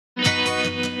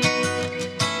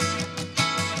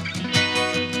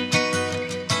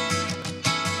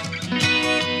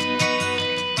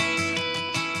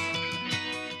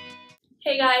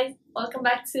guys, welcome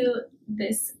back to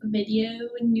this new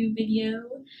video.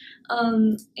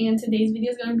 And today's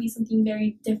video is going to be something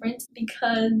very different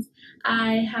because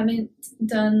I haven't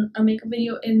done a makeup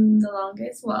video in the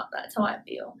longest. Well, that's how I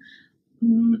feel.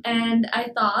 And I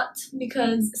thought,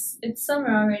 because it's summer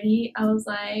already, I was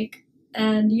like,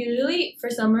 and usually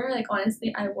for summer, like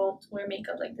honestly, I won't wear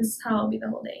makeup. Like this is how I'll be the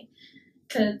whole day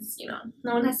because, you know,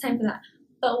 no one has time for that.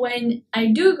 But when I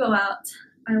do go out,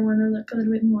 I want to look a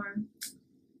little bit more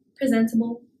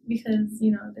presentable because,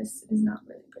 you know, this is not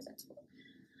really presentable.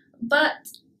 But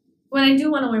when I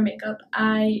do want to wear makeup,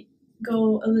 I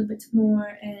go a little bit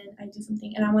more and I do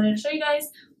something. And I wanted to show you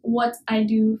guys what I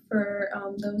do for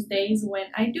those days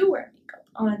when I do wear makeup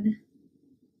on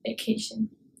vacation.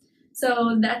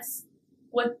 So that's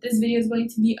what this video is going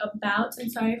to be about. I'm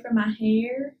sorry for my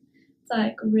hair. It's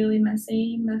like really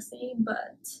messy,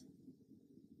 but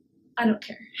I don't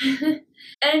care.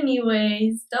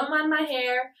 Anyways, don't mind my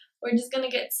hair. We're just gonna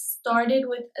get started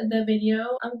with the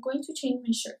video. I'm going to change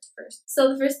my shirt first.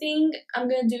 So the first thing I'm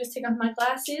gonna do is take off my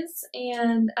glasses,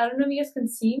 and I don't know if you guys can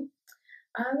see,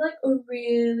 I have like a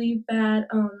really bad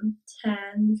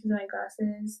tan because of my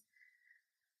glasses.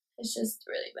 It's just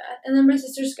really bad. And then my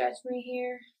sister scratched my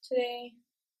hair today.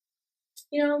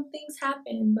 You know, things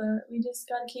happen, but we just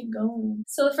gotta keep going.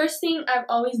 So the first thing I've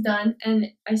always done, and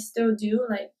I still do,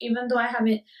 like even though I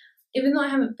haven't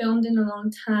filmed in a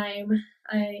long time,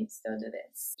 I still do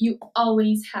this. You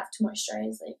always have to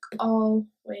moisturize, like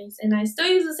always. And I still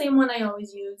use the same one I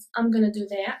always use. I'm gonna do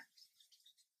that.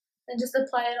 And just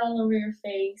apply it all over your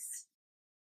face.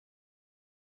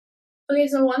 Okay,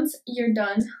 so once you're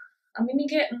done, I'm gonna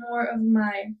get more of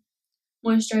my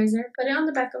moisturizer, put it on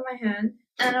the back of my hand,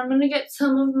 and I'm gonna get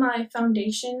some of my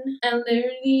foundation and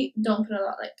literally don't put a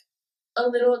lot, like a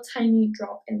little tiny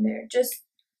drop in there, just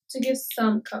to give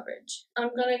some coverage. I'm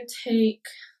gonna take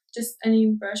just any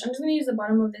brush. I'm just gonna use the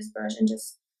bottom of this brush and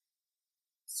just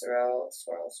swirl.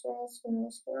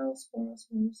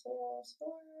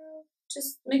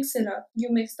 Just mix it up. You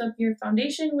mixed up your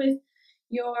foundation with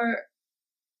your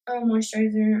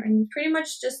moisturizer and pretty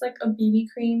much just like a BB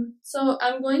cream. So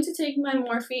I'm going to take my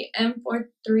Morphe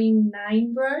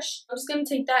M439 brush. I'm just going to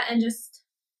take that and just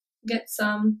get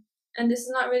some. And this is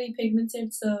not really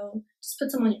pigmented, so just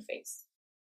put some on your face.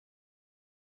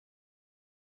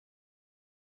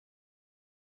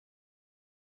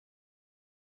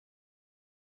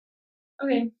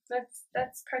 Okay,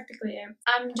 that's practically it.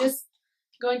 I'm just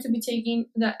going to be taking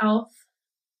the E.l.f.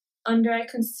 Under Eye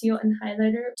Conceal and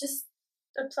Highlighter. Just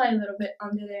apply a little bit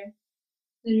under there.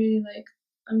 Literally, like,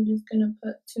 I'm just gonna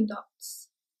put 2 dots.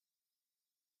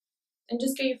 And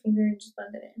just get your finger and just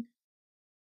blend it in.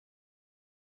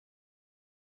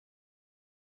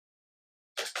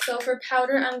 So for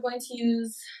powder, I'm going to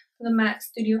use the MAC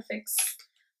Studio Fix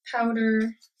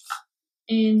powder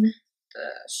in the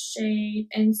shade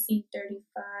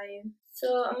NC35.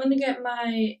 So I'm gonna get my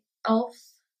E.l.f.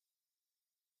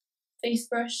 face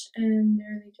brush and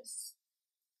literally just,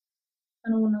 I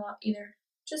don't want a lot either.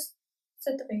 Just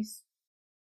set the face.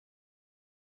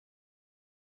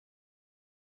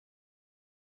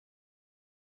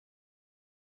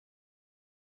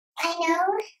 I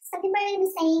know some people are going to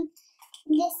be saying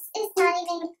this is not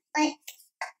even like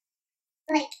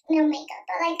no makeup,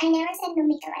 but like I never said no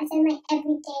makeup. I said like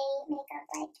everyday makeup.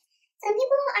 Like some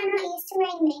people are not used to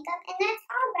wearing makeup, and that's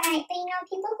all right. But you know,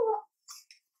 people who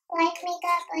like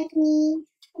makeup, like me,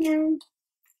 you know,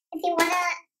 if you want to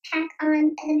pack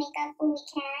on the makeup, well, we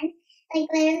can.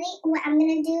 Like literally, what I'm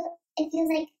gonna do, it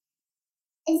feels like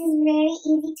this is very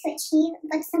easy to achieve,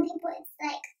 but some people it's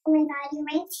like, oh my god, you're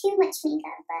wearing too much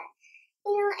makeup. But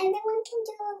you know, everyone can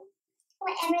do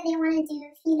whatever they want to do.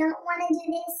 If you don't want to do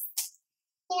this,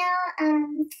 you know,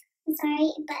 I'm sorry,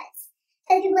 but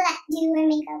for the people that do wear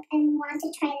makeup and want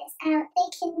to try this out, they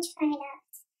can try it out.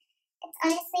 It's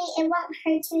honestly, it won't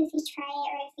hurt you if you try it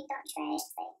or if you don't try it.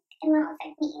 It's like, it won't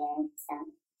affect me either, so.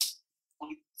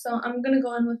 So I'm gonna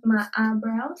go in with my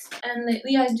eyebrows, and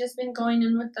lately I've just been going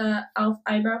in with the E.l.f.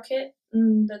 eyebrow kit,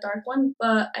 the dark one,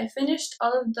 but I finished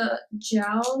all of the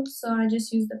gel, so I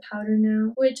just use the powder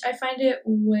now, which I find it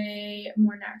way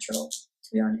more natural,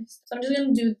 to be honest. So I'm just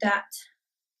gonna do that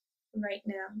right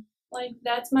now. Like,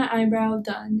 that's my eyebrow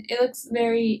done. It looks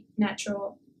very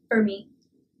natural for me.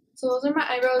 So those are my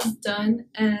eyebrows done,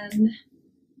 and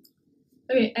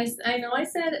okay, I know I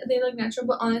said they look natural,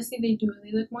 but honestly they do.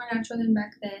 They look more natural than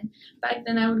back then. Back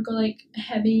then I would go like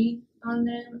heavy on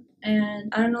them,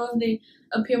 and I don't know if they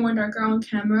appear more darker on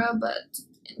camera, but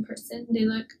in person they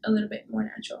look a little bit more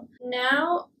natural.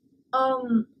 Now,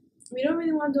 we don't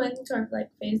really want to do anything to our like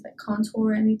face, like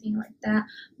contour or anything like that,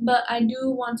 but I do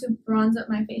want to bronze up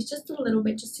my face just a little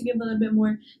bit, just to give a little bit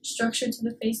more structure to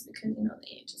the face, because you know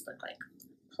they just look like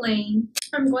plain.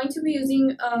 I'm going to be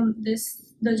using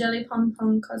the Jelly Pom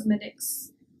Pom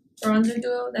Cosmetics bronzer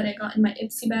duo that I got in my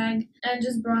Ipsy bag, and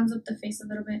just bronze up the face a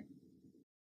little bit.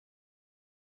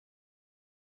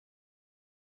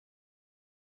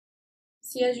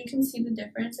 See, as you can see the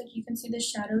difference, like you can see the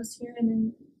shadows here, and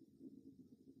then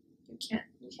you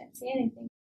can't see anything.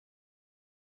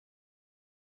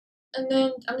 And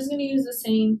then I'm just gonna use the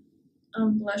same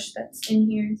blush that's in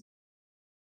here.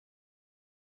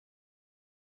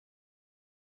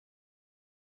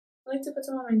 I like to put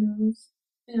some on my nose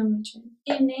and on my chin.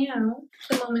 And now,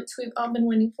 the moment we've all been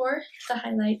waiting for, the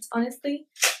highlights. Honestly,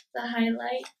 the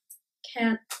highlight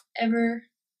can't ever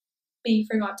be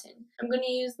forgotten. I'm gonna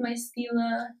use my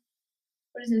Stila,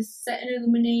 what is this, Set and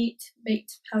Illuminate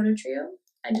Baked Powder Trio.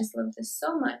 I just love this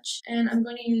so much. And I'm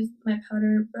gonna use my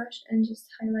powder brush and just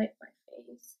highlight my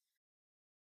face.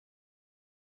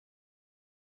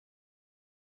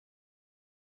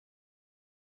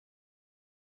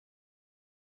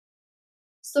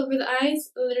 So for the eyes,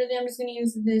 literally I'm just gonna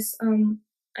use this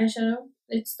eyeshadow.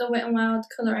 It's the Wet n Wild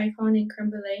Color Icon in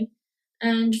Creme Brulee.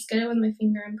 And just get it with my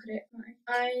finger and put it in my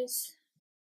eyes.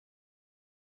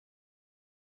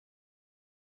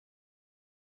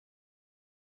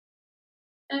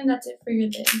 And that's it for your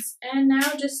lids. And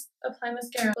now just apply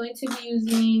mascara. I'm going to be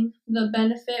using the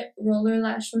Benefit Roller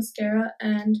Lash Mascara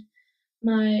and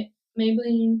my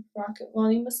Maybelline Rocket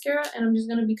Volume Mascara. And I'm just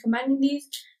going to be combining these,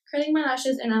 curling my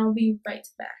lashes, and I'll be right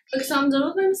back. Okay, so I'm done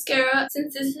with my mascara.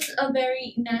 Since this is a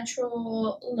very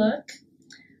natural look,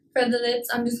 for the lids,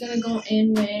 I'm just going to go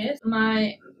in with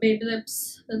my Baby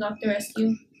Lips, the Dr.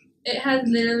 Rescue. It has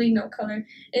literally no color.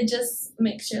 It just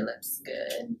makes your lips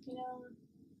good, you know?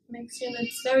 Makes your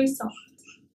lips very soft.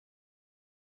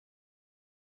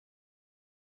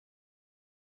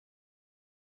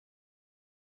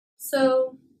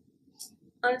 So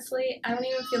honestly, I don't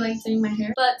even feel like doing my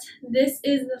hair, but this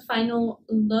is the final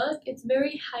look. It's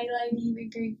very highlighty,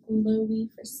 very glowy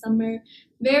for summer.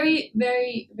 Very,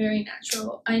 very, very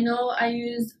natural. I know I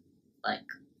use like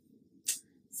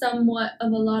somewhat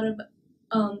of a lot of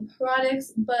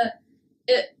products, but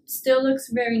it still looks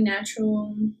very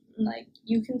natural. Like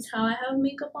you can tell I have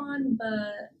makeup on,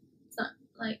 but it's not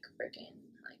like freaking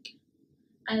like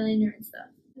eyeliner and stuff.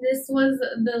 This was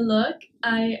the look.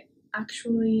 I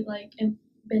actually like have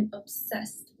been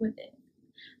obsessed with it.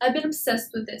 I've been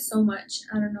obsessed with it so much.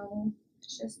 I don't know.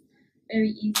 It's just very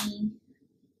easy,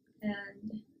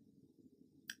 and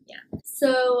yeah.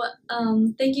 So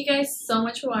thank you guys so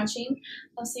much for watching.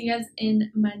 I'll see you guys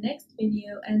in my next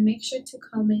video, and make sure to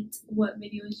comment what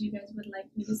videos you guys would like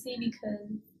me to see,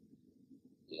 because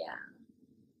yeah.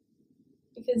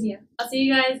 I'll see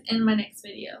you guys in my next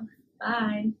video.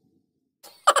 Bye.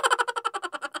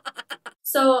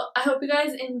 So I hope you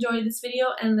guys enjoyed this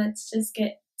video, and let's just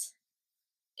get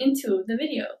into the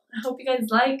video. I hope you guys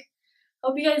like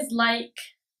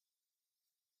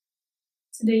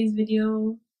today's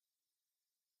video.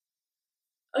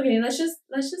 Okay, let's just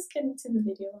get into the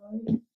video already.